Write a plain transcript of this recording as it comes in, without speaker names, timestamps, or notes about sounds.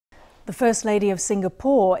The First Lady of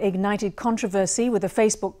Singapore ignited controversy with a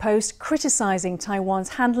Facebook post criticising Taiwan's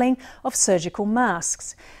handling of surgical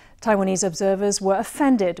masks. Taiwanese observers were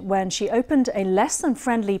offended when she opened a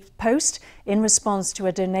less-than-friendly post in response to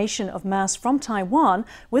a donation of masks from Taiwan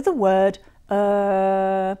with the word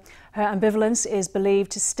Her ambivalence is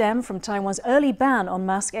believed to stem from Taiwan's early ban on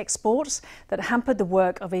mask exports that hampered the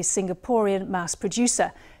work of a Singaporean mask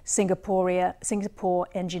producer, Singapore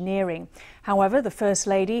Engineering. However, the First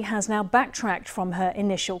Lady has now backtracked from her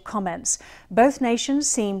initial comments. Both nations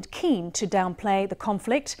seemed keen to downplay the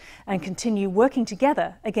conflict and continue working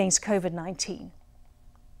together against COVID-19.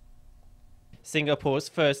 Singapore's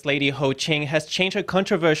First Lady Ho Ching has changed her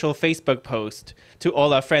controversial Facebook post. To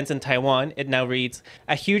all our friends in Taiwan, it now reads,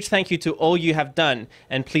 "A huge thank you to all you have done,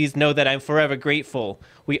 and please know that I'm forever grateful.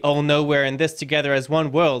 We all know we're in this together as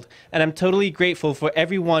one world, and I'm totally grateful for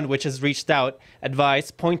everyone which has reached out,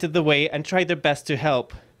 advised, pointed the way, and tried their best to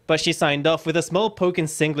help." But she signed off with a small poke in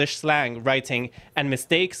Singlish slang, writing, "And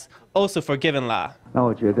mistakes, also forgiven lah." 那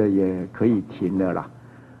我觉得也可以停了啦。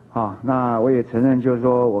 Well,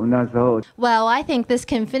 I think this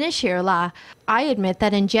can finish here, La. I admit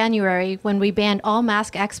that in January, when we banned all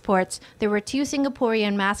mask exports, there were 2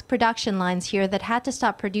 Singaporean mask production lines here that had to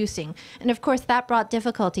stop producing, and of course that brought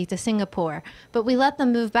difficulty to Singapore. But we let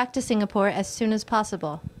them move back to Singapore as soon as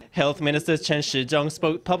possible. Health Minister Chen Shizhong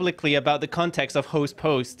spoke publicly about the context of Ho's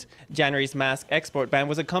post. January's mask export ban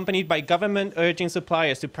was accompanied by government urging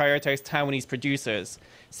suppliers to prioritize Taiwanese producers.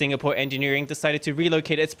 Singapore Engineering decided to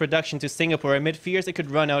relocate its production to Singapore amid fears it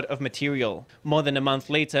could run out of material. More than a month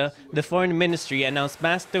later, the Foreign Ministry announced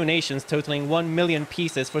mask donations totaling 1 million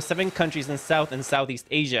pieces for 7 countries in South and Southeast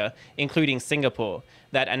Asia, including Singapore.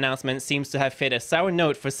 That announcement seems to have hit a sour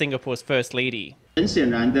note for Singapore's First Lady.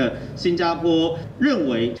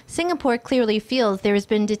 Singapore clearly feels there has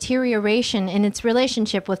been deterioration in its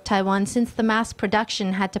relationship with Taiwan since the mask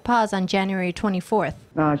production had to pause on January 24th.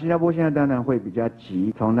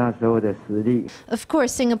 Of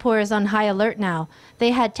course, Singapore is on high alert now.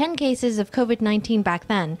 They had 10 cases of COVID-19 back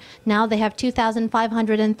then. Now they have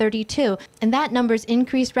 2,532, and that number's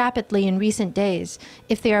increased rapidly in recent days.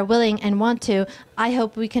 If they are willing and want to, I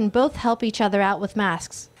hope we can both help each other out with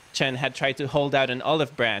masks. Chen had tried to hold out an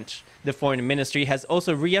olive branch. The Foreign Ministry has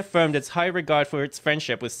also reaffirmed its high regard for its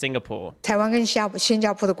friendship with Singapore. Taiwan and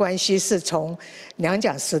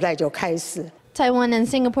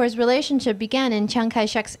Singapore's relationship began in Chiang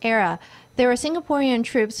Kai-shek's era. There are Singaporean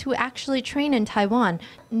troops who actually train in Taiwan,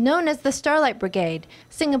 known as the Starlight Brigade.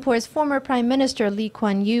 Singapore's former Prime Minister Lee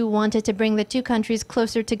Kuan Yew wanted to bring the 2 countries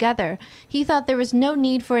closer together. He thought there was no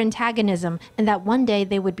need for antagonism and that one day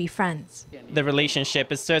they would be friends. The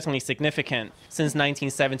relationship is certainly significant. Since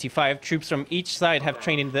 1975, troops from each side have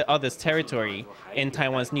trained in the other's territory. In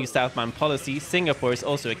Taiwan's new Southbound policy, Singapore is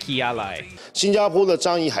also a key ally.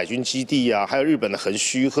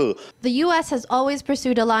 The U.S. has always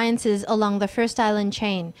pursued alliances along the First Island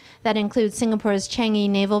chain. That includes Singapore's Changi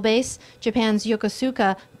Naval Base, Japan's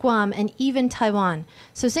Yokosuka, Guam, and even Taiwan.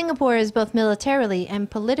 So Singapore is both militarily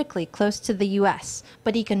and politically close to the U.S.,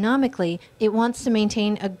 but economically, it wants to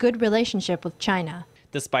maintain a good relationship with China.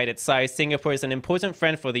 Despite its size, Singapore is an important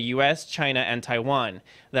friend for the US, China, and Taiwan.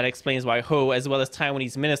 That explains why Ho, as well as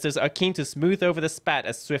Taiwanese ministers, are keen to smooth over the spat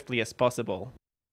as swiftly as possible.